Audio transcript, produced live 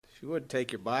If you would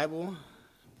take your Bible,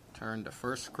 turn to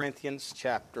 1 Corinthians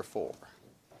chapter 4.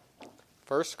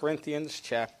 1 Corinthians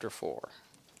chapter 4.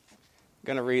 I'm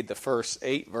going to read the first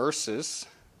 8 verses.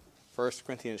 1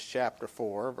 Corinthians chapter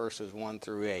 4, verses 1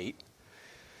 through 8.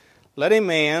 Let a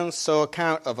man so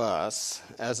account of us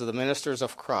as of the ministers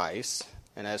of Christ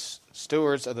and as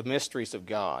stewards of the mysteries of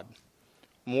God.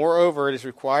 Moreover, it is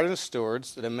required in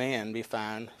stewards that a man be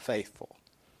found faithful.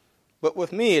 But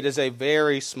with me it is a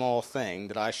very small thing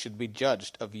that I should be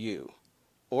judged of you,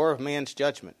 or of man's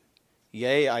judgment.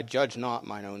 Yea, I judge not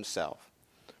mine own self.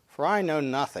 For I know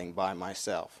nothing by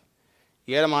myself.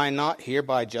 Yet am I not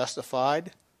hereby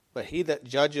justified, but he that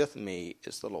judgeth me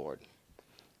is the Lord.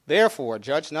 Therefore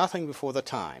judge nothing before the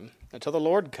time, until the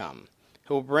Lord come,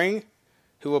 who both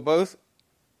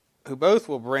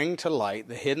will bring to light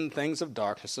the hidden things of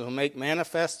darkness, and will make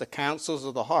manifest the counsels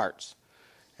of the hearts.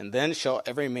 And then shall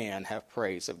every man have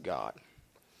praise of God.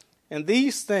 And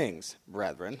these things,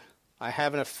 brethren, I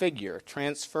have in a figure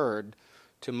transferred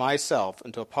to myself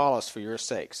and to Apollos for your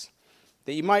sakes,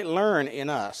 that ye might learn in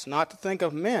us not to think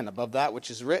of men above that which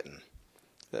is written,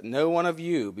 that no one of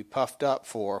you be puffed up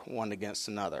for one against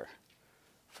another.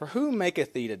 For who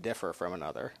maketh thee to differ from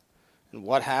another? And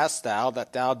what hast thou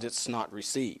that thou didst not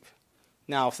receive?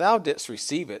 Now if thou didst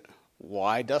receive it,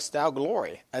 why dost thou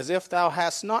glory, as if thou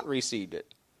hadst not received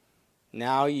it?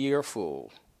 Now ye are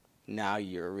full, now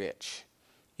ye are rich.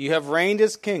 You have reigned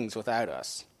as kings without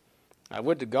us. I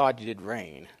would to God you did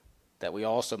reign, that we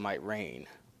also might reign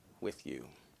with you.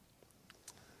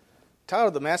 Title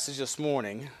of the message this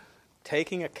morning,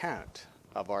 Taking Account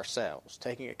of Ourselves.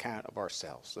 Taking account of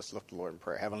ourselves. Let's look to the Lord in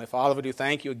prayer. Heavenly Father, we do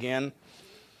thank you again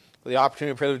for the opportunity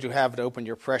and privilege you have to open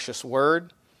your precious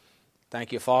word.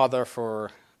 Thank you, Father,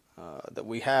 for that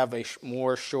we have a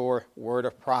more sure word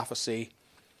of prophecy,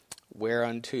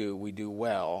 whereunto we do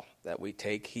well that we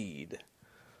take heed.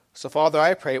 So, Father,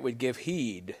 I pray that we'd give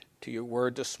heed to your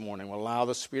word this morning. We'll allow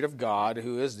the Spirit of God,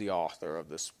 who is the author of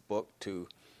this book, to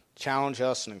challenge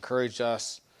us and encourage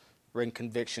us, bring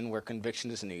conviction where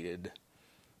conviction is needed.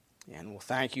 And we'll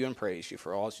thank you and praise you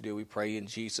for all that you do. We pray in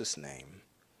Jesus' name.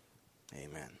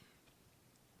 Amen.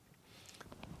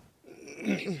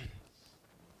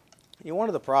 One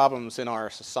of the problems in our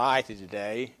society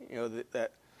today,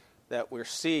 that we're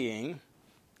seeing,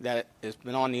 that has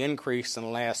been on the increase in the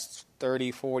last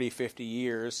 30, 40, 50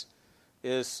 years,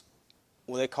 is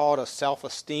what they call it a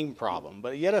self-esteem problem.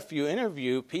 But yet if you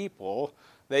interview people,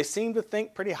 they seem to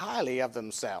think pretty highly of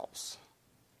themselves.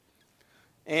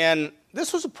 And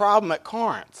this was a problem at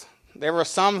Corinth. There were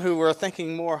some who were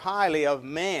thinking more highly of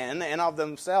men and of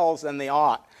themselves than they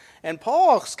ought. And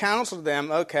Paul counseled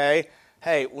them, okay,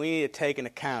 hey, we need to take an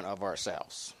account of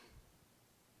ourselves.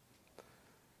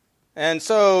 And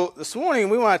so this morning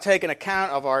we want to take an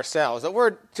account of ourselves. The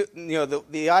word,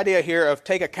 the idea here of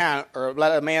take account, or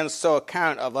let a man so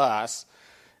account of us,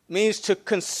 means to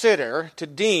consider, to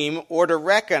deem, or to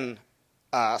reckon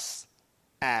us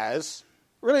as,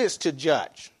 really it's to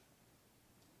judge.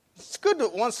 It's good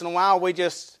that once in a while we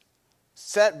just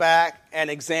sit back and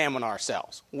examine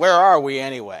ourselves. Where are we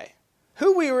anyway?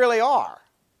 Who we really are.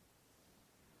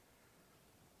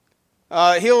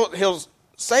 He'll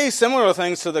say similar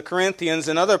things to the Corinthians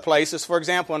in other places. For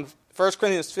example, in 1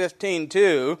 Corinthians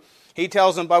 15:2, he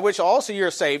tells them, by which also you're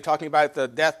saved, talking about the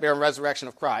death, burial, and resurrection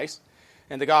of Christ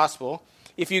and the gospel,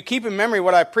 if you keep in memory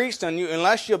what I preached on you,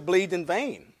 unless you bleed in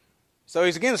vain. So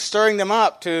he's again stirring them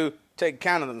up to take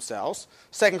account of themselves.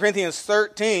 2 Corinthians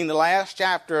 13, the last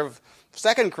chapter of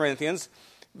 2 Corinthians,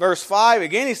 verse 5,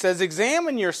 again he says,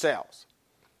 examine yourselves,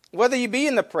 whether you be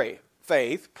in the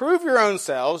faith, prove your own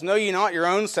selves, know ye not your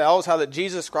own selves, how that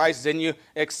Jesus Christ is in you,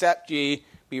 except ye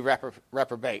be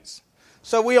reprobates.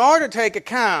 So we are to take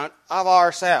account of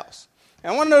ourselves.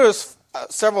 And I want to notice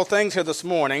several things here this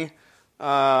morning.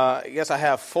 I guess I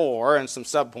have 4 and some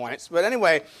subpoints. But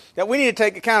anyway, that we need to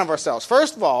take account of ourselves.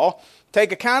 First of all,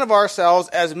 take account of ourselves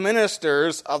as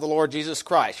ministers of the Lord Jesus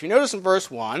Christ. If you notice in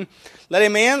verse 1, let a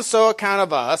man so account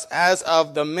of us as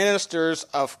of the ministers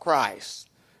of Christ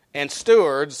and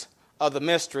stewards of the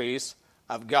mysteries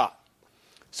of God.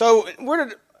 So we're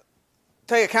to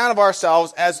take account of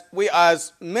ourselves as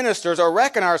ministers, or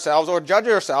reckon ourselves or judge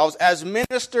ourselves as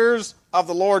ministers of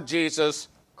the Lord Jesus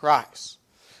Christ.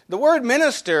 The word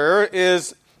minister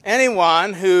is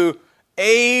anyone who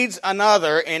aids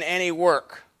another in any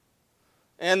work.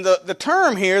 And the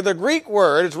term here, the Greek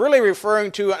word, is really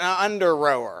referring to an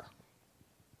under-rower.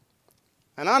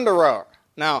 An under-rower.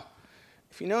 Now,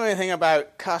 if you know anything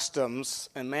about customs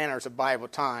and manners of Bible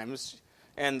times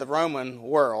and the Roman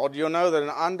world, you'll know that an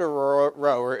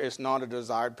under-rower is not a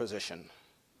desired position.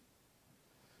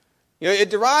 It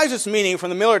derives its meaning from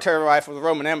the military rifle of the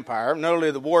Roman Empire,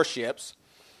 notably the warships,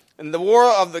 and the war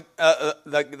of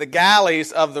the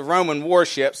galleys of the Roman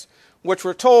warships, which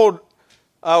were told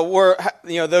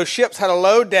those ships had a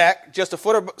low deck just a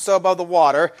foot or so above the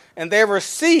water, and there were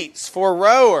seats for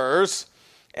rowers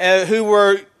who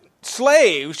were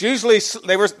slaves. Usually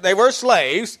they were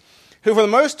slaves who, for the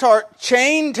most part,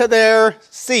 chained to their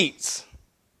seats.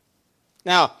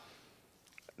 Now,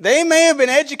 they may have been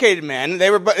educated men. They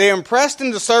were impressed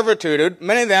into servitude.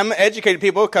 Many of them educated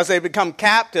people because they become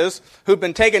captives who've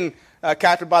been taken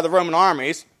captive by the Roman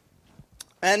armies.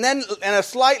 And then in a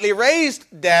slightly raised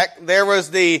deck, there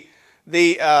was the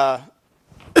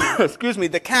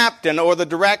captain or the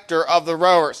director of the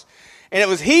rowers. And it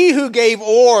was he who gave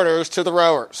orders to the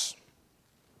rowers.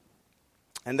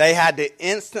 And they had to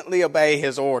instantly obey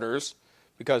his orders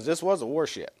because this was a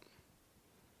warship.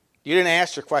 You didn't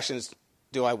ask your questions,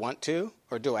 do I want to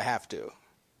or do I have to?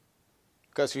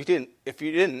 Because if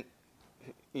you didn't,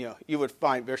 you would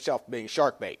find yourself being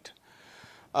shark bait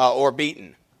or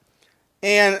beaten.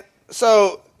 And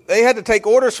so they had to take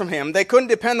orders from him. They couldn't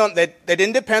depend on they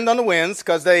didn't depend on the winds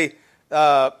because they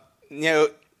to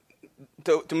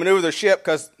maneuver their ship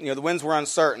because the winds were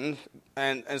uncertain,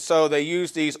 and so they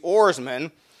used these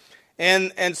oarsmen,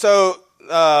 and so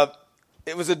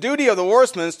it was a duty of the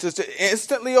oarsmen to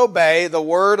instantly obey the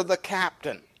word of the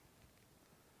captain.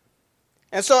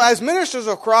 And so as ministers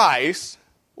of Christ,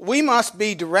 we must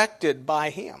be directed by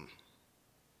him.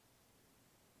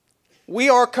 We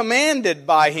are commanded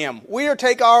by him. We are to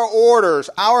take our orders,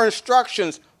 our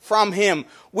instructions from him.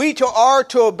 We are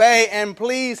to obey and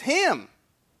please him.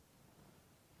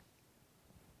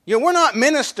 We're not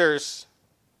ministers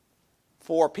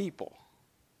for people.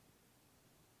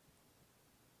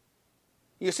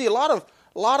 You see, a lot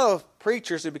of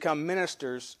preachers have become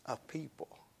ministers of people.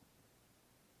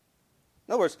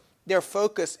 In other words, their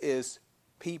focus is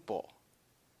people,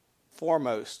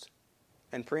 foremost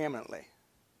and preeminently,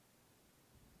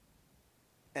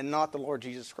 and not the Lord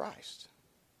Jesus Christ.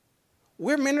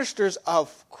 We're ministers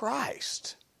of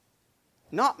Christ,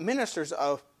 not ministers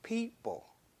of people.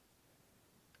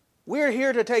 We're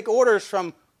here to take orders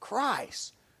from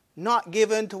Christ, not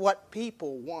give in to what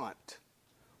people want.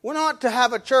 We're not to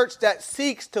have a church that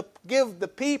seeks to give the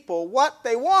people what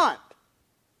they want.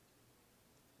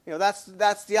 That's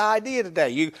the idea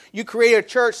today. You create a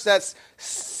church that's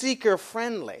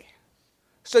seeker-friendly.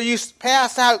 So you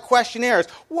pass out questionnaires.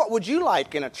 What would you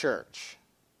like in a church?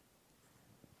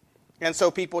 And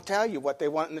so people tell you what they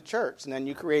want in the church, and then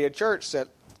you create a church that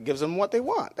gives them what they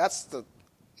want. That's the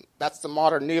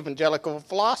modern evangelical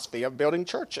philosophy of building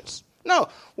churches. No,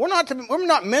 we're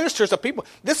not ministers of people.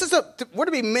 We're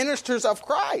to be ministers of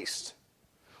Christ.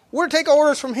 We're to take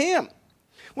orders from him.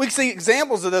 We see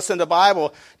examples of this in the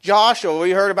Bible. Joshua,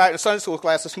 we heard about it in Sunday school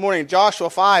class this morning. Joshua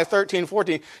 5, 13,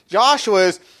 14.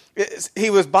 Joshua he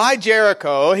was by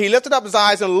Jericho. He lifted up his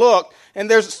eyes and looked,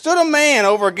 and there stood a man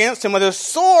over against him with his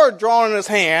sword drawn in his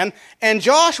hand. And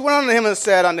Joshua went unto him and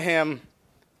said unto him,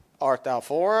 Art thou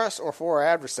for us or for our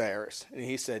adversaries? And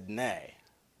he said, Nay,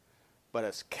 but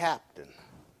as captain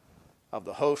of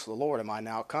the host of the Lord am I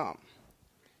now come.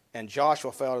 And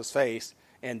Joshua fell on his face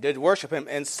and did worship him,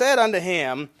 and said unto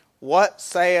him, What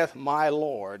saith my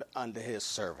Lord unto his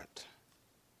servant?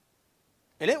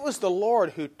 And it was the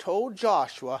Lord who told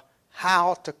Joshua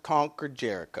how to conquer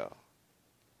Jericho.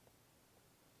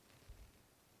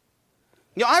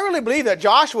 I really believe that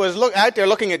Joshua is out there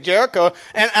looking at Jericho,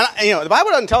 and the Bible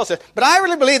doesn't tell us this, but I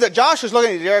really believe that Joshua is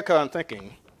looking at Jericho and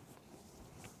thinking,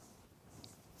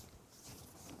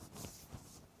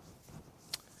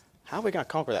 how are we going to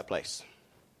conquer that place?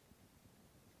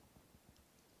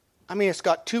 It's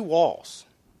got 2 walls.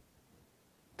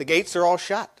 The gates are all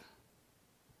shut.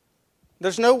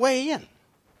 There's no way in.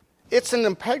 It's an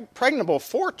impregnable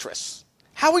fortress.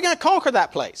 How are we going to conquer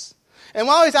that place? And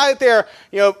while he's out there,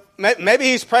 maybe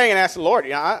he's praying and asking the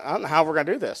Lord, I don't know how we're going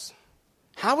to do this.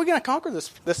 How are we going to conquer this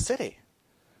city?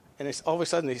 And all of a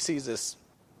sudden he sees this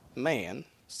man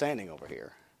standing over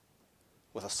here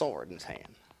with a sword in his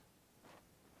hand.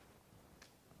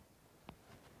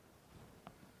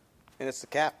 And it's the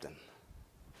captain.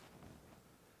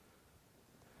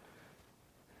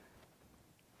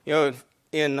 You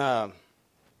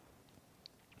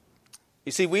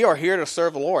see, we are here to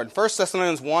serve the Lord. In 1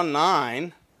 Thessalonians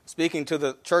 1:9, speaking to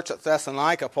the church at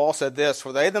Thessalonica, Paul said this,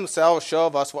 For they themselves show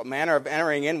of us what manner of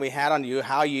entering in we had unto you,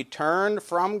 how ye turned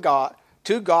from God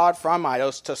to God from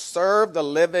idols to serve the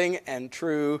living and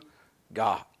true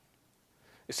God.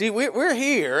 You see, we're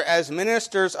here as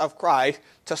ministers of Christ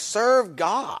to serve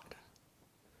God.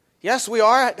 Yes, we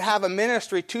are to have a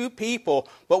ministry to people,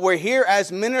 but we're here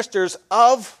as ministers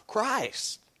of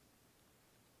Christ.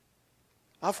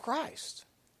 Of Christ.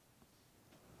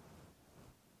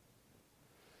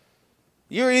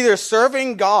 You're either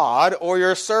serving God or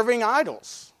you're serving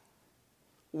idols.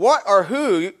 What or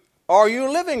who are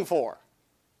you living for?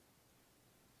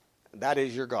 That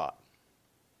is your God.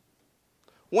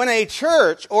 When a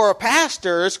church or a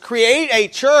pastors create a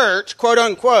church, quote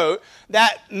unquote,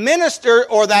 that minister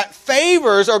or that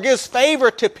favors or gives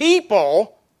favor to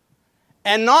people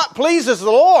and not pleases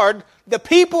the Lord, the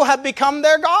people have become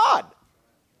their God.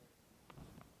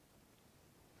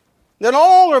 They're no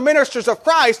longer ministers of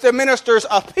Christ, they're ministers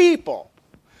of people.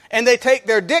 And they take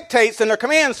their dictates and their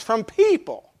commands from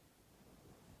people.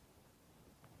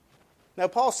 Now,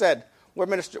 Paul said, we're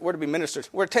to be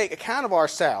ministers. We're to take account of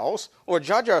ourselves or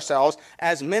judge ourselves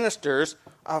as ministers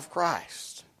of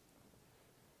Christ.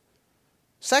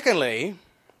 Secondly,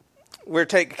 we're to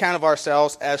take account of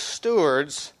ourselves as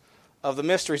stewards of the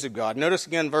mysteries of God. Notice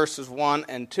again verses 1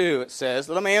 and 2. It says,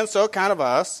 let a man so account of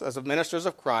us as of ministers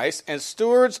of Christ and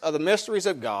stewards of the mysteries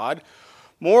of God.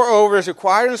 Moreover, it is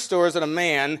required in stewards that a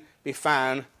man be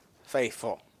found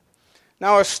faithful.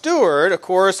 Now, a steward, of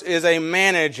course, is a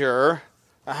manager,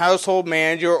 a household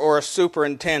manager, or a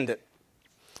superintendent.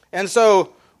 And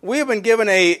so we have been given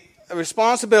a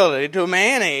responsibility to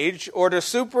manage or to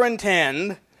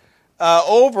superintend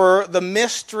over the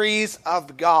mysteries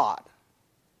of God.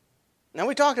 Now,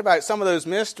 we talked about some of those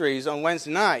mysteries on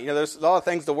Wednesday night. There's a lot of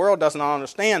things the world doesn't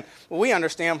understand, but we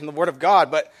understand from the Word of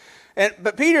God. But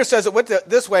Peter says it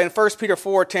this way in 1 Peter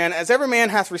 4:10, as every man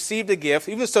hath received a gift,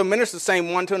 even so minister the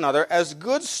same one to another, as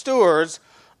good stewards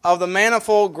of the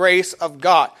manifold grace of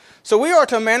God. So we are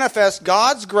to manifest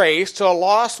God's grace to a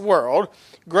lost world.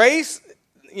 Grace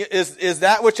is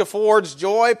that which affords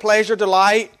joy, pleasure,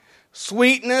 delight,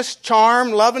 sweetness,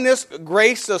 charm, loveliness,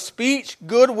 grace of speech,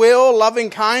 goodwill, loving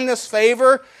kindness,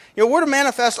 favor. We're to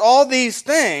manifest all these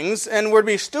things, and we're to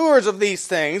be stewards of these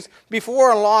things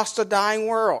before a lost, a dying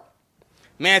world.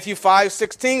 Matthew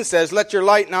 5:16 says, let your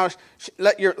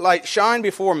light shine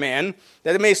before men,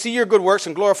 that they may see your good works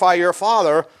and glorify your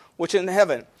Father which is in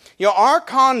heaven. Our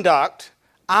conduct,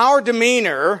 our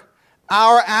demeanor,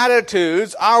 our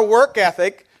attitudes, our work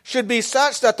ethic should be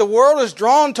such that the world is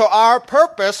drawn to our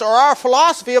purpose or our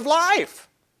philosophy of life.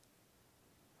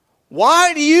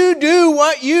 Why do you do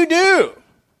what you do?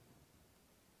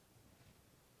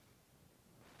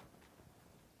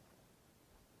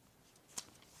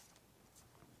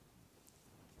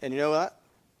 And you know what?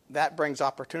 That brings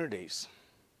opportunities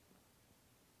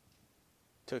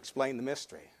to explain the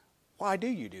mystery. Why do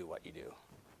you do what you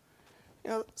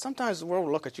do? Sometimes the world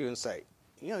will look at you and say,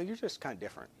 you're just kind of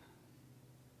different.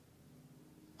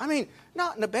 I mean,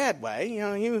 not in a bad way.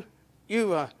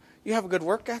 You have a good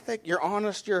work ethic. You're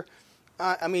honest. You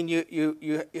have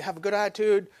a good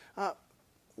attitude.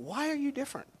 Why are you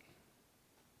different?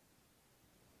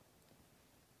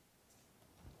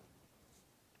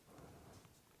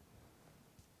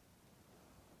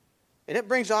 And it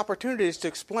brings opportunities to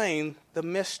explain the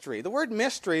mystery. The word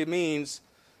mystery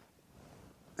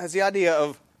has the idea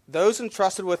of those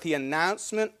entrusted with the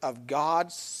announcement of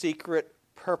God's secret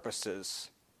purposes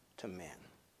to men.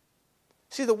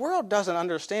 See, the world doesn't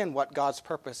understand what God's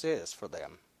purpose is for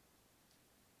them.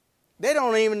 They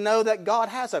don't even know that God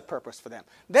has a purpose for them.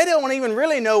 They don't even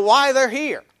really know why they're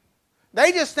here.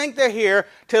 They just think they're here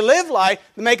to live life,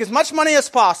 to make as much money as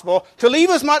possible, to leave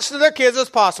as much to their kids as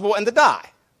possible, and to die.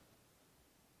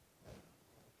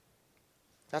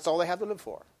 That's all they have to live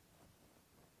for.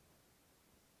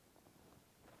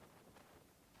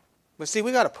 But see,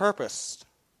 we got a purpose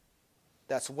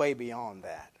that's way beyond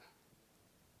that.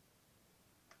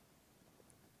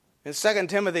 In 2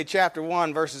 Timothy chapter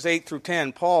 1, verses 8 through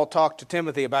 10, Paul talked to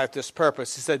Timothy about this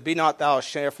purpose. He said, be not thou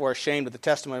therefore ashamed of the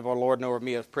testimony of our Lord, nor of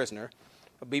me as prisoner,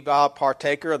 but be thou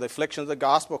partaker of the afflictions of the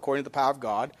gospel according to the power of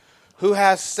God, who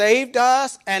has saved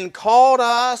us and called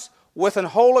us with an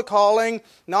holy calling,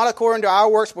 not according to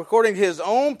our works, but according to his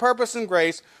own purpose and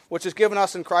grace, which is given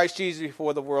us in Christ Jesus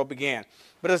before the world began.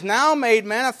 But is now made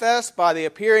manifest by the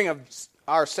appearing of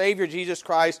our Savior Jesus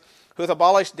Christ, who hath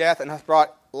abolished death and hath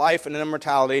brought life and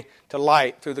immortality to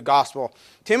light through the gospel.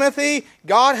 Timothy,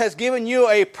 God has given you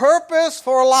a purpose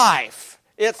for life.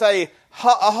 It's a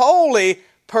holy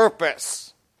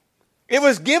purpose. It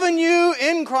was given you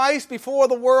in Christ before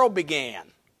the world began.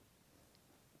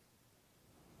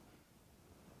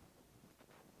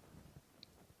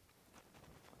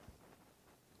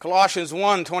 Colossians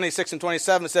 1, 26 and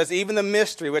 27 says, even the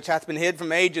mystery which hath been hid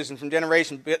from ages and from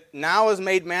generations, but now is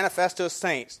made manifest to us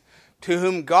saints, to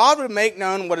whom God would make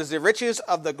known what is the riches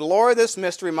of the glory of this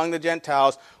mystery among the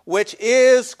Gentiles, which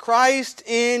is Christ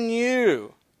in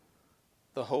you,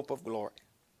 the hope of glory.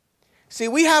 See,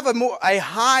 we have a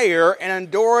higher and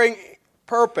enduring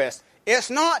purpose. It's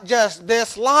not just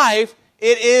this life,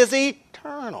 it is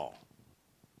eternal.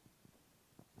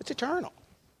 It's eternal.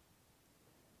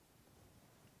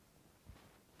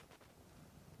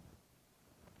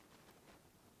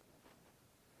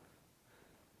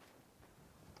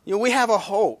 You know, we have a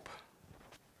hope.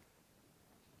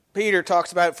 Peter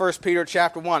talks about 1 Peter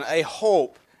chapter 1, a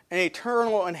hope, an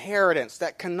eternal inheritance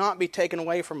that cannot be taken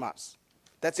away from us.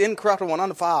 That's incorruptible and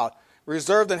undefiled,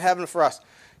 reserved in heaven for us.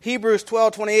 Hebrews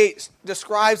 12:28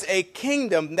 describes a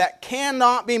kingdom that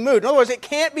cannot be moved. In other words, it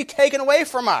can't be taken away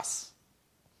from us.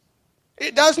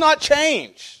 It does not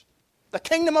change. The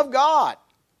kingdom of God.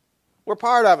 We're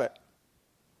part of it.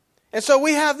 And so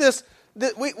we have this.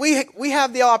 We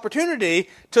have the opportunity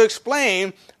to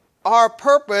explain our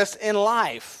purpose in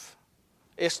life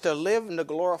is to live and to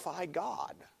glorify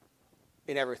God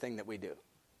in everything that we do.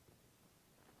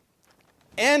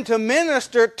 And to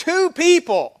minister to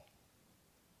people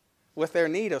with their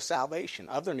need of salvation,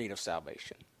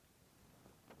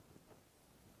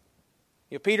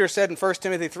 You know, Peter said in 1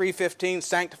 Timothy 3:15,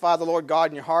 sanctify the Lord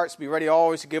God in your hearts, be ready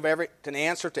always to give an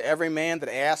answer to every man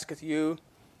that asketh you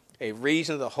a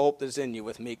reason of the hope that is in you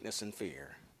with meekness and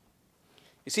fear.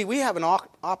 You see, we have an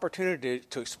opportunity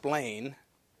to explain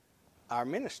our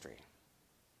ministry,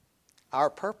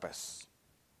 our purpose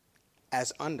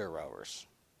as under-rowers.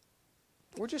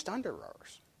 We're just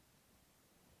under-rowers.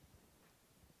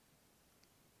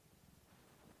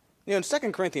 You know, in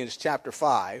 2 Corinthians chapter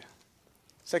 5,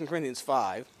 2 Corinthians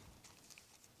 5,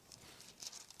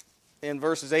 in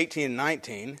verses 18 and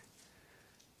 19,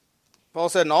 Paul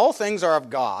said, and all things are of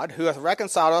God, who hath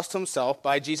reconciled us to himself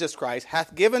by Jesus Christ,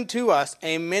 hath given to us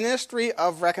a ministry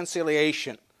of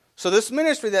reconciliation. So this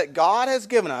ministry that God has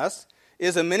given us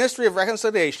is a ministry of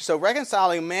reconciliation. So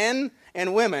reconciling men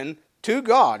and women to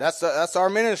God. That's our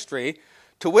ministry.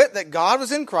 To wit, that God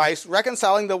was in Christ,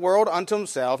 reconciling the world unto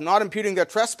himself, not imputing their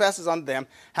trespasses unto them,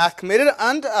 hath committed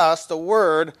unto us the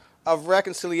word of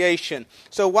reconciliation.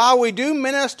 So while we do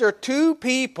minister to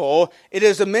people, it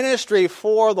is a ministry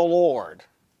for the Lord.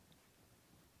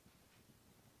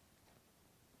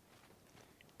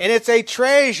 And it's a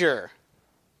treasure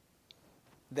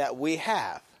that we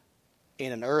have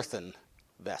in an earthen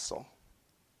vessel.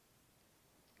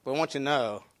 But I want you to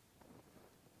know,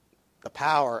 the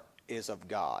power is of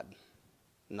God,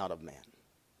 not of man,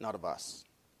 not of us.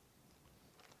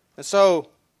 And so,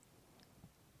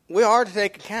 we are to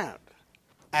take account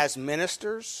as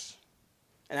ministers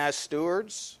and as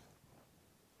stewards.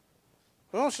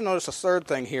 We also notice a third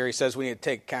thing here he says we need to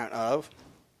take account of,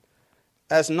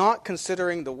 as not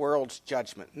considering the world's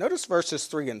judgment. Notice verses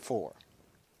 3 and 4.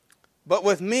 But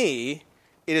with me,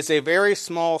 it is a very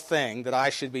small thing that I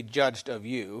should be judged of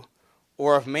you,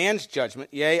 or of man's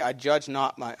judgment, yea, I judge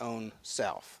not my own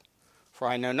self. For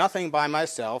I know nothing by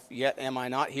myself, yet am I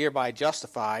not hereby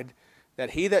justified,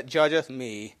 that he that judgeth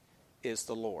me is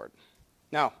the Lord.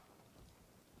 Now,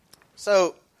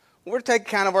 so we're to take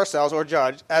account of ourselves or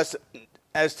judge as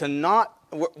to not,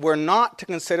 we're not to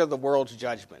consider the world's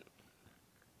judgment.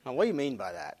 Now, what do you mean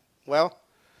by that? Well,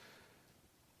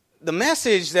 the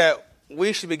message that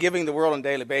we should be giving the world on a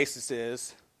daily basis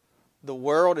is, the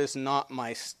world is not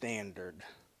my standard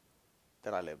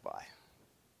that I live by.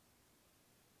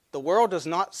 The world does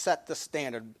not set the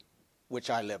standard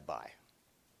which I live by.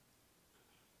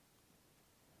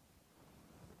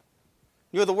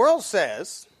 You know, the world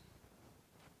says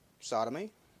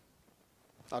sodomy,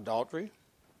 adultery,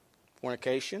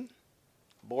 fornication,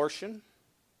 abortion,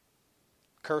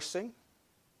 cursing,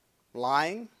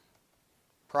 lying,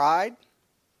 pride,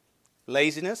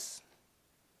 laziness,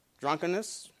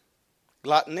 drunkenness,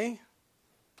 gluttony,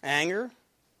 anger,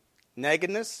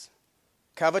 nakedness,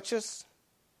 covetous,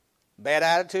 bad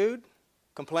attitude,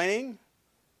 complaining,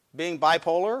 being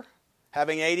bipolar,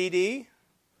 having ADD,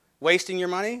 wasting your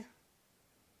money.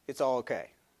 It's all okay.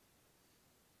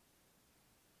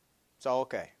 It's all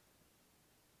okay.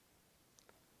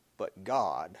 But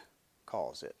God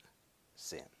calls it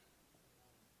sin.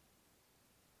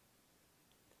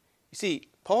 You see,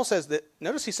 Paul says that,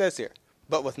 notice he says here,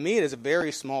 but with me it is a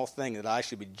very small thing that I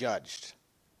should be judged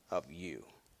of you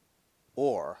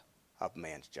or of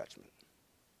man's judgment.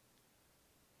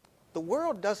 The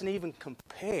world doesn't even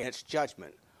compare its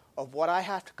judgment of what I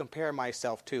have to compare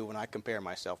myself to when I compare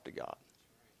myself to God.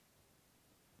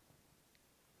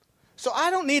 So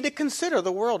I don't need to consider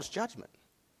the world's judgment.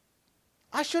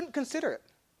 I shouldn't consider it.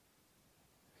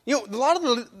 You know, a lot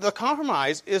of the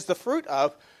compromise is the fruit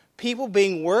of people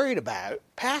being worried about,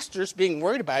 pastors being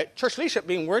worried about, church leadership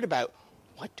being worried about,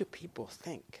 what do people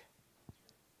think?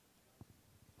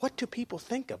 What do people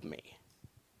think of me?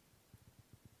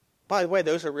 By the way,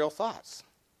 those are real thoughts.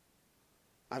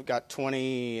 I've got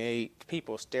 28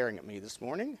 people staring at me this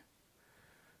morning.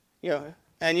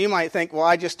 And you might think, well,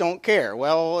 I just don't care.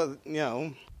 Well,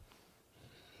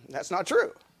 that's not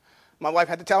true. My wife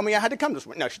had to tell me I had to come this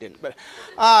morning. No, she didn't. But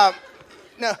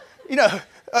no,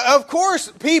 of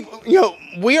course, people,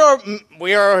 we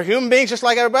are human beings just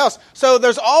like everybody else. So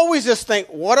there's always this thing,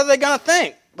 what are they going to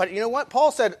think? But you know what?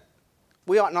 Paul said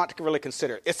we ought not to really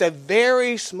consider it. It's a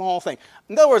very small thing.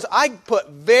 In other words, I put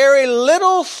very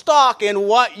little stock in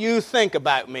what you think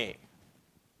about me.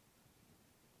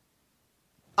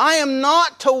 I am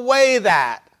not to weigh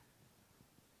that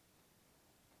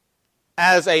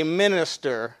as a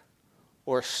minister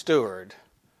or steward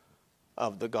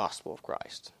of the gospel of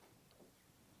Christ.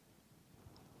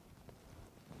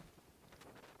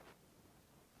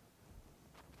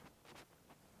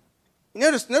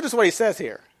 Notice what he says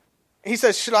here. He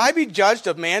says, should I be judged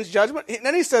of man's judgment? And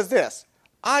then he says this,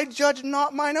 I judge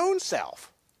not mine own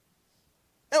self.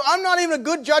 I'm not even a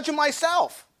good judge of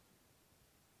myself.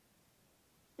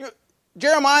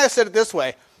 Jeremiah said it this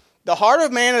way, the heart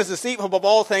of man is deceitful above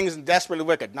all things and desperately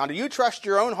wicked. Now, do you trust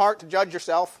your own heart to judge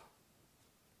yourself?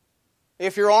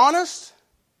 If you're honest?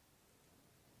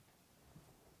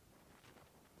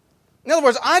 In other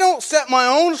words, I don't set my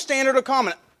own standard of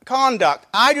conduct.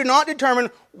 I do not determine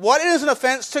what is an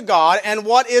offense to God and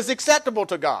what is acceptable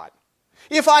to God.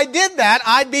 If I did that,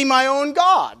 I'd be my own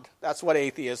God. That's what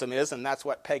atheism is, and that's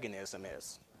what paganism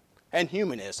is. And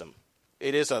humanism.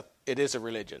 It is a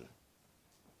religion.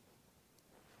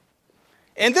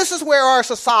 And this is where our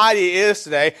society is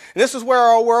today, and this is where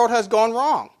our world has gone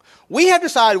wrong. We have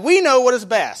decided we know what is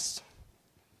best.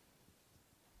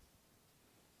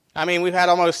 I mean, we've had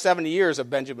almost 70 years of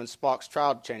Benjamin Spock's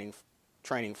child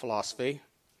training philosophy.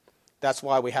 That's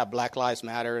why we have Black Lives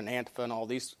Matter and Antifa and all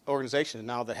these organizations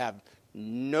now that have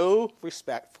no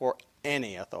respect for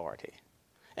any authority.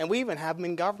 And we even have them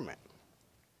in government.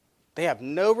 They have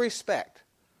no respect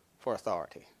for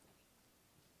authority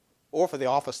or for the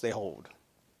office they hold.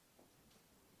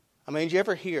 I mean, did you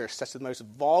ever hear such the most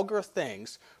vulgar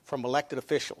things from elected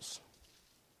officials?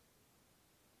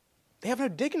 They have no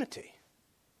dignity.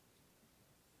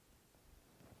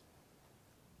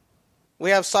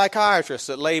 We have psychiatrists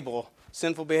that label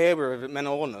sinful behavior as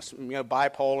mental illness,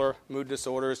 bipolar, mood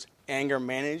disorders, anger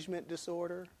management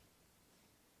disorder.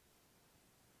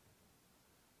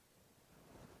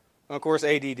 And of course,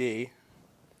 ADD.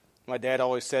 My dad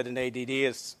always said an ADD,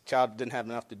 his child didn't have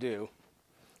enough to do.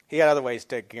 He had other ways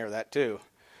to take care of that too.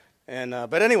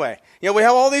 But anyway, we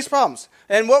have all these problems.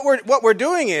 And what we're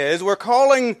doing is we're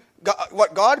calling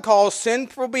what God calls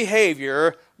sinful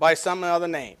behavior by some other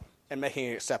name and making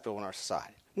it acceptable in our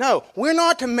society. No, we're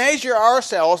not to measure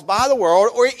ourselves by the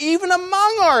world or even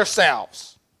among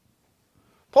ourselves.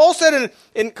 Paul said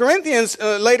in Corinthians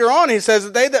later on, he says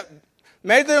that they that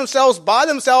measure themselves by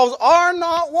themselves are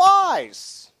not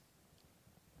wise.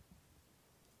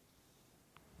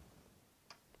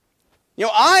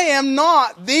 I am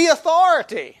not the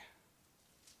authority.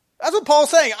 That's what Paul's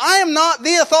saying. I am not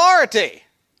the authority.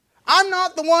 I'm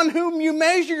not the one whom you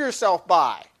measure yourself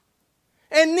by.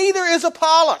 And neither is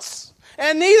Apollos.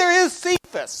 And neither is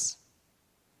Cephas.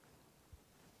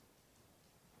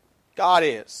 God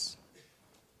is.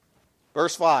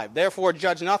 Verse 5, therefore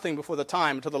judge nothing before the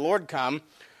time until the Lord come,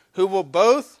 who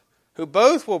both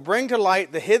will bring to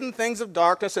light the hidden things of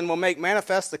darkness and will make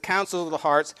manifest the counsels of the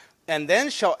hearts, and then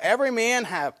shall every man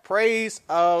have praise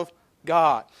of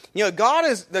God. God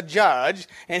is the judge,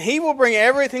 and he will bring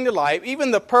everything to light,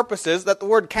 even the purposes, that the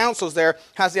word counsels there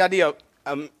has the idea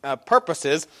of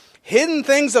purposes, hidden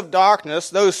things of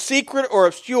darkness, those secret or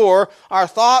obscure, our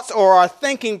thoughts or our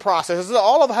thinking processes.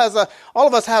 All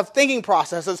of us have thinking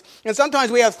processes, and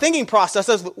sometimes we have thinking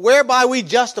processes whereby we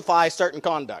justify certain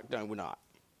conduct, don't we not?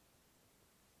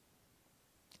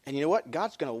 And you know what?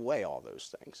 God's going to weigh all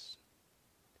those things.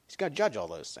 He's going to judge all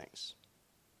those things.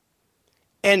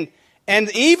 And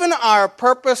even our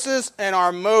purposes and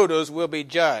our motives will be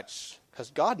judged,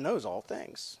 because God knows all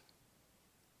things.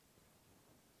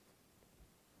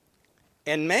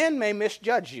 And man may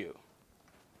misjudge you.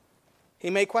 He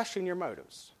may question your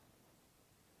motives.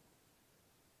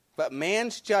 But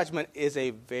man's judgment is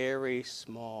a very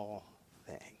small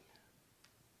thing.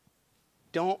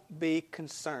 Don't be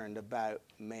concerned about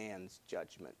man's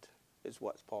judgment, is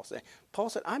what Paul said. Paul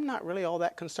said, I'm not really all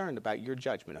that concerned about your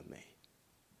judgment of me.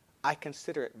 I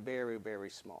consider it very, very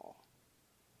small.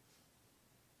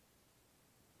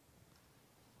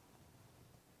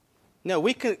 No,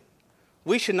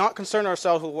 we should not concern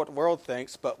ourselves with what the world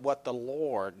thinks, but what the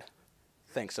Lord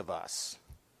thinks of us.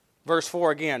 Verse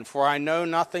 4 again, for I know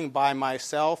nothing by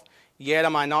myself, yet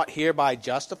am I not hereby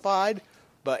justified,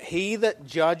 but he that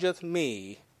judgeth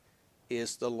me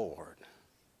is the Lord.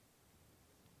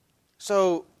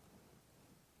 So,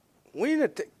 we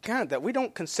need to count that we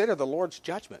don't consider the Lord's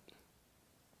judgment.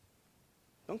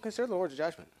 Don't consider the Lord's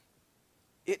judgment.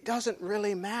 It doesn't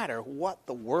really matter what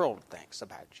the world thinks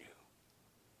about you.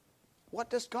 What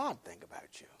does God think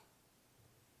about you?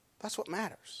 That's what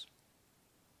matters.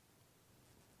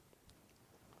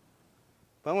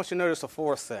 But I want you to notice a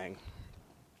fourth thing.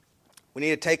 We need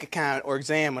to take account or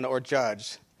examine or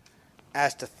judge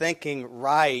as to thinking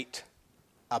right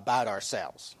about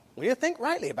ourselves. We need to think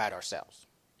rightly about ourselves.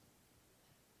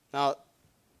 Now,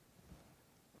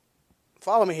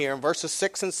 follow me here in verses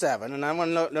 6 and 7, and I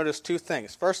want to notice two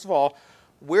things. First of all,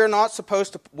 we are not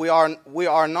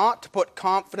to put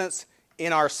confidence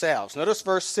in ourselves. Notice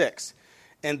verse 6.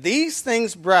 And these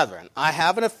things, brethren, I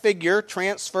have in a figure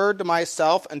transferred to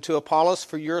myself and to Apollos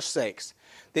for your sakes,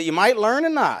 that you might learn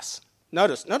in us.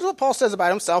 Notice what Paul says about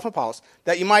himself and Apollos,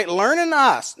 that you might learn in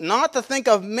us not to think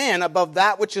of men above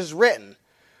that which is written,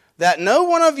 that no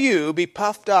one of you be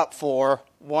puffed up for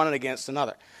one against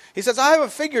another. He says, I have a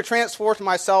figure transferred to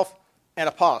myself and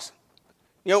Apollos.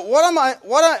 You know, in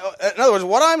other words,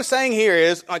 what I'm saying here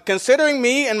is, considering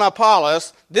me and my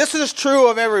Apollos, this is true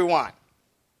of everyone.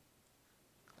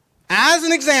 As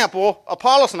an example,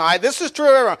 Apollos and I, this is true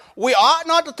of everyone. We ought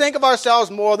not to think of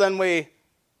ourselves more than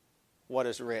what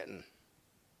is written.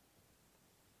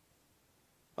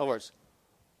 In other words,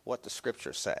 what the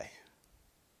Scriptures say.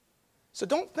 So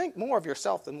don't think more of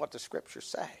yourself than what the Scriptures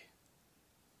say.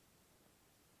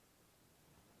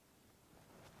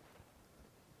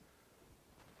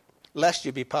 Lest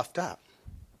you be puffed up.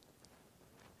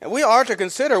 And we are to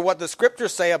consider what the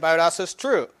Scriptures say about us as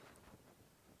true.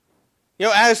 You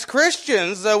know, as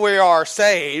Christians, though we are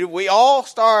saved, we all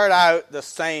start out the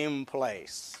same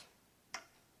place.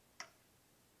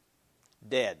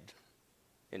 Dead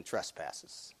in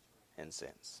trespasses and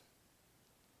sins.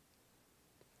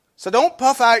 So don't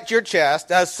puff out your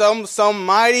chest as some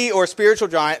mighty or spiritual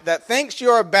giant that thinks you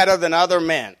are better than other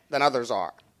men, than others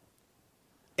are.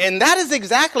 And that is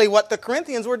exactly what the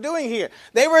Corinthians were doing here.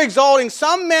 They were exalting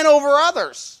some men over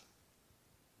others.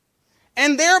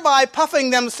 And thereby puffing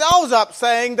themselves up,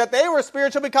 saying that they were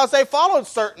spiritual because they followed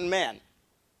certain men.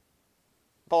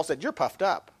 Paul said, you're puffed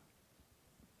up.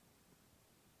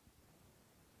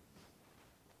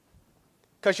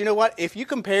 Because you know what? If you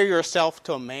compare yourself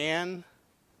to a man,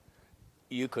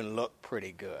 you can look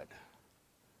pretty good.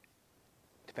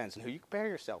 Depends on who you compare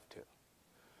yourself to.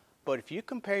 But if you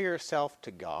compare yourself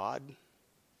to God,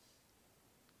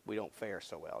 we don't fare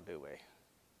so well, do we?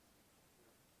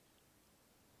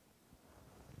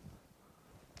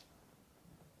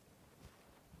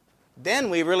 Then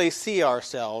we really see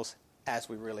ourselves as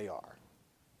we really are.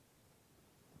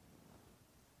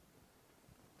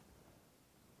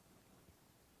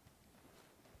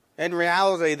 In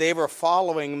reality, they were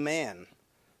following men.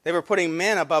 They were putting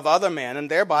men above other men and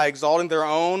thereby exalting their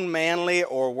own manly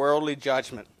or worldly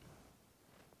judgment.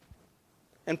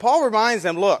 And Paul reminds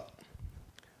them, look,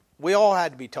 we all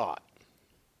had to be taught.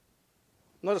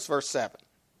 Notice verse 7.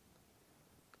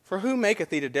 For who maketh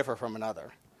thee to differ from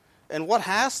another? And what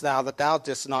hast thou that thou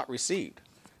didst not receive?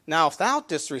 Now, if thou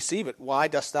didst receive it, why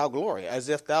dost thou glory, as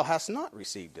if thou hast not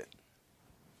received it?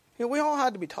 You know, we all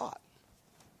had to be taught.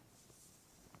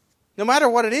 No matter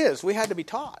what it is, we had to be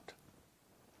taught.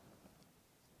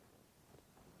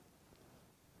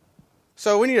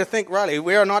 So we need to think rightly.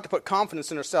 We are not to put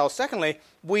confidence in ourselves. Secondly,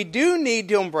 we do need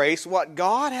to embrace what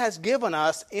God has given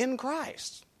us in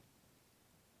Christ.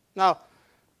 Now,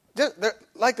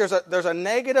 there's a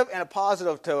negative and a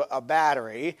positive to a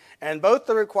battery, and both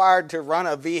are required to run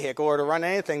a vehicle or to run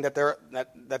anything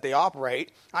that they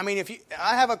operate. I mean,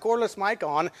 I have a cordless mic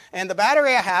on, and the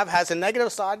battery I have has a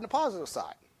negative side and a positive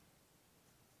side.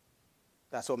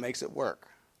 That's what makes it work.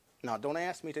 Now, don't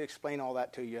ask me to explain all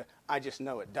that to you. I just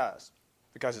know it does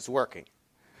because it's working.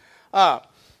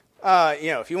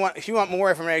 If you want more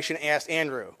information, ask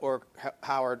Andrew or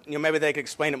Howard. Maybe they could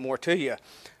explain it more to you.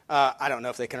 I don't know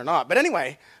if they can or not. But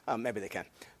anyway, maybe they can.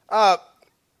 But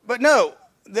no,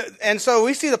 and so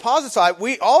we see the positive side.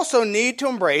 We also need to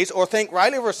embrace or think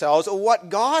rightly of ourselves of what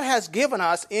God has given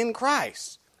us in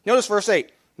Christ. Notice verse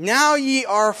 8. Now ye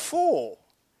are full.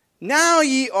 Now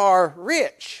ye are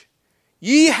rich.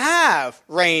 Ye have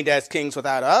reigned as kings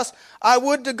without us. I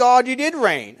would to God you did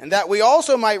reign, and that we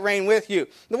also might reign with you.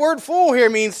 The word full here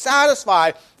means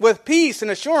satisfied with peace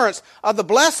and assurance of the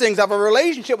blessings of a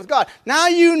relationship with God. Now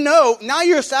you know, now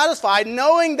you're satisfied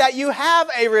knowing that you have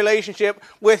a relationship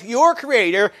with your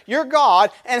Creator, your God,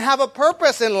 and have a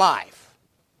purpose in life.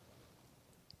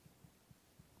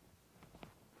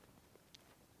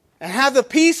 And have the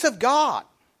peace of God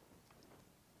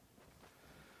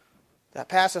that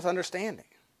passeth understanding.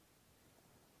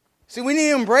 See, we need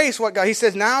to embrace what God, he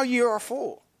says, now you are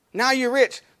full. Now you're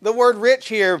rich. The word rich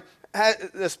here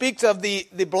speaks of the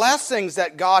blessings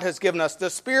that God has given us, the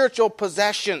spiritual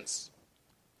possessions.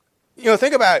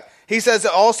 Think about it. He says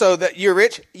also that you're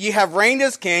rich. You have reigned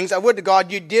as kings. I would to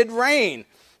God you did reign.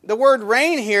 The word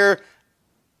reign here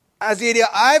has the idea,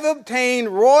 I've obtained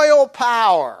royal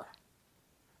power.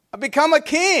 I've become a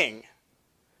king.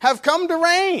 Have come to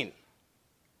reign.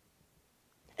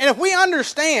 And if we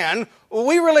understand,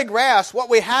 we really grasp what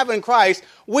we have in Christ,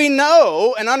 we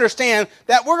know and understand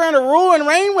that we're going to rule and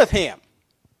reign with Him.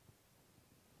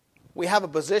 We have a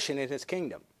position in His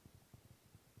kingdom.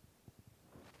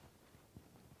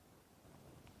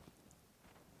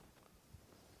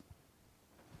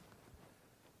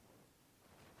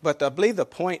 But I believe the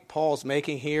point Paul's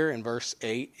making here in verse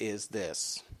 8 is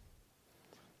this.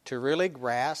 To really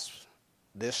grasp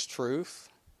this truth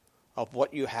of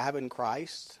what you have in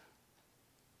Christ,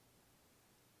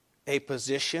 a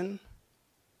position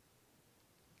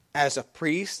as a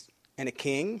priest and a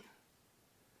king,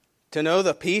 to know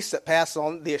the peace that passes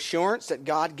on, the assurance that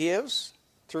God gives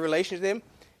through relationship with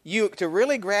Him, to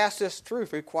really grasp this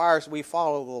truth requires we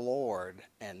follow the Lord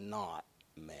and not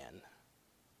men.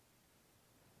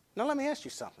 Now let me ask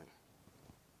you something.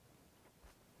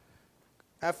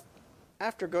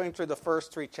 After going through the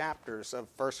first 3 chapters of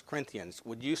 1 Corinthians,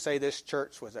 would you say this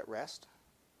church was at rest?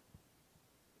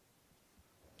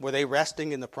 Were they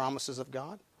resting in the promises of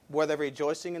God? Were they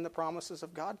rejoicing in the promises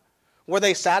of God? Were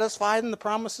they satisfied in the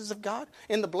promises of God?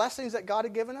 In the blessings that God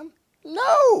had given them?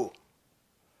 No!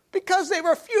 Because they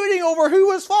were feuding over who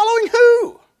was following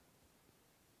who.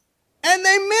 And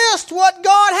they missed what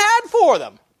God had for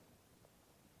them.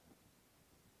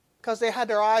 Because they had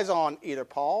their eyes on either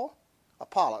Paul,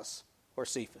 Apollos, or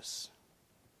Cephas.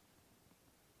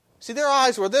 See, their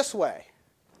eyes were this way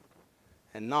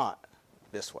and not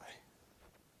this way.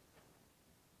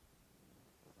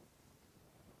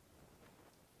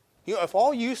 If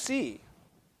all you see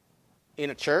in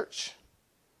a church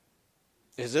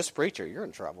is this preacher, you're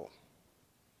in trouble.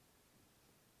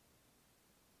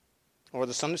 Or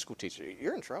the Sunday school teacher,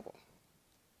 you're in trouble.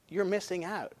 You're missing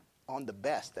out on the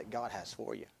best that God has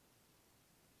for you.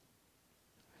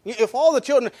 If all the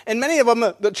children, and many of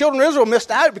them, the children of Israel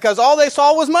missed out because all they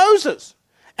saw was Moses.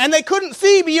 And they couldn't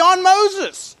see beyond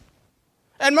Moses.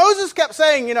 And Moses kept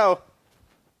saying, you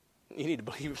need to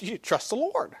believe, you need to trust the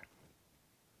Lord.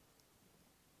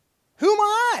 Who am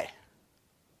I?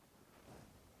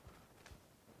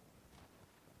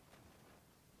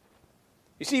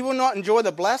 You see, you will not enjoy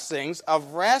the blessings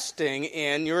of resting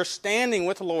in your standing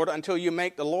with the Lord until you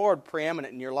make the Lord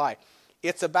preeminent in your life.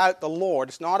 It's about the Lord.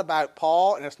 It's not about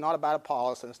Paul, and it's not about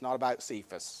Apollos, and it's not about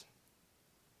Cephas.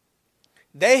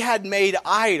 They had made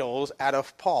idols out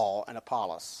of Paul and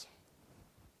Apollos,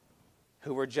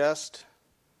 who were just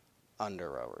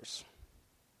under-rowers.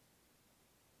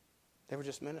 They were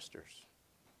just ministers.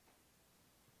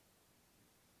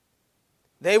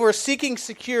 They were seeking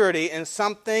security in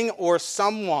something or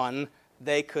someone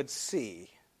they could see,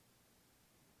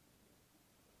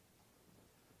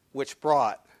 which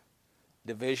brought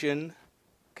division,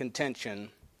 contention,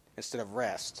 instead of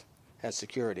rest and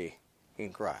security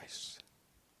in Christ.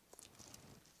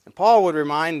 And Paul would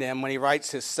remind them when he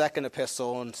writes his second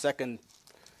epistle in 2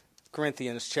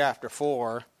 Corinthians chapter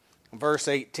 4, verse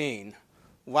 18,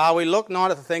 while we look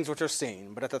not at the things which are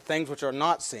seen, but at the things which are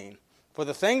not seen. For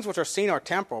the things which are seen are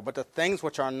temporal, but the things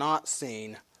which are not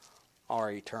seen are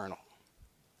eternal.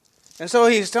 And so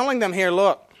he's telling them here,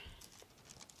 look,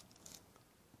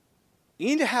 you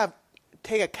need to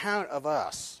take account of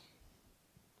us.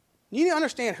 You need to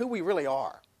understand who we really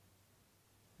are.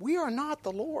 We are not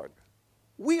the Lord.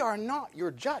 We are not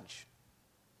your judge.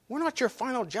 We're not your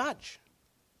final judge.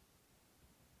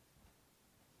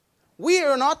 We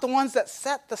are not the ones that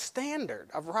set the standard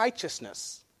of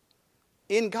righteousness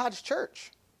in God's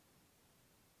church.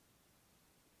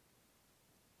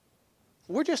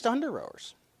 We're just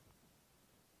under-rowers.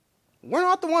 We're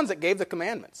not the ones that gave the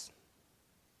commandments.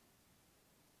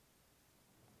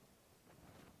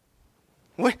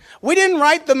 We didn't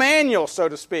write the manual, so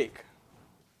to speak.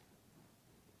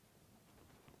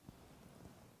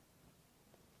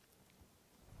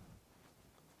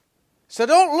 So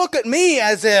don't look at me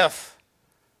as if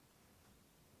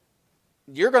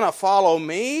you're going to follow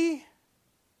me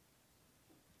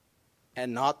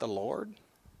and not the Lord.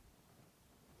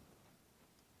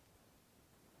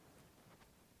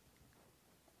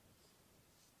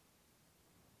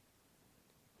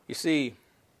 You see,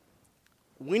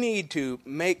 we need to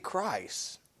make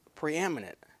Christ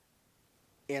preeminent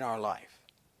in our life.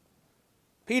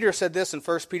 Peter said this in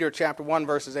 1 Peter chapter 1,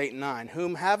 verses 8 and 9,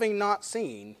 whom having not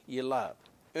seen ye love,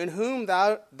 in whom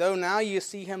though now ye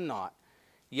see him not,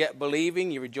 yet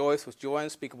believing ye rejoice with joy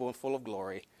unspeakable and full of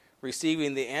glory,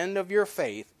 receiving the end of your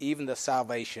faith, even the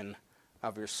salvation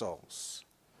of your souls.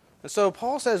 And so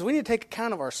Paul says we need to take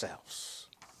account of ourselves.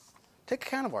 Take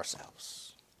account of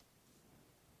ourselves.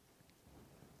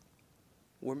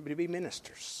 We're to be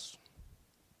ministers.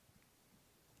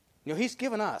 You know, he's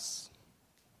given us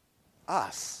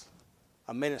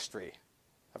a ministry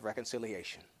of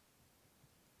reconciliation.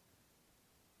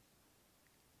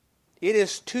 It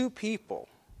is to people,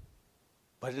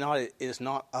 but it is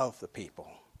not of the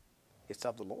people. It's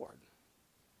of the Lord.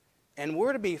 And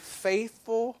we're to be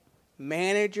faithful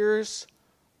managers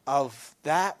of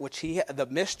that which the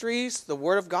mysteries, the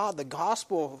Word of God, the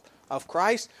gospel of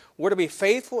Christ. We're to be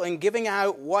faithful in giving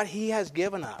out what he has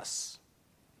given us.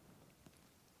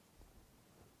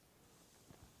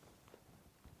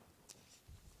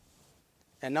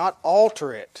 And not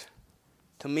alter it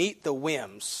to meet the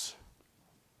whims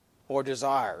or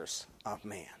desires of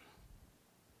man.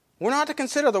 We're not to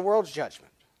consider the world's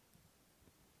judgment.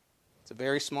 It's a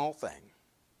very small thing.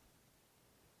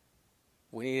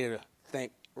 We need to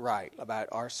think right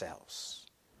about ourselves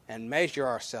and measure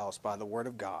ourselves by the Word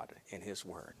of God in his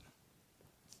Word.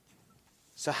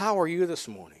 So how are you this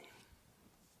morning?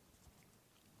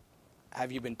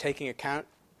 Have you been taking account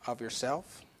of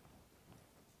yourself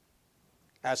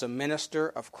as a minister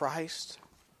of Christ,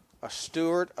 a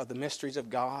steward of the mysteries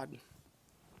of God?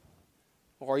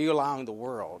 Or are you allowing the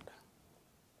world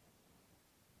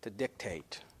to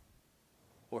dictate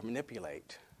or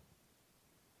manipulate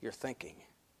your thinking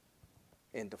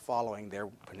into following their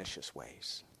pernicious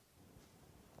ways?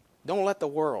 Don't let the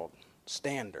world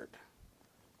standard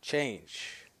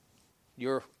change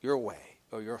your way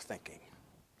or your thinking.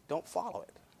 Don't follow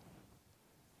it.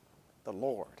 The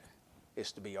Lord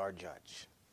is to be our judge.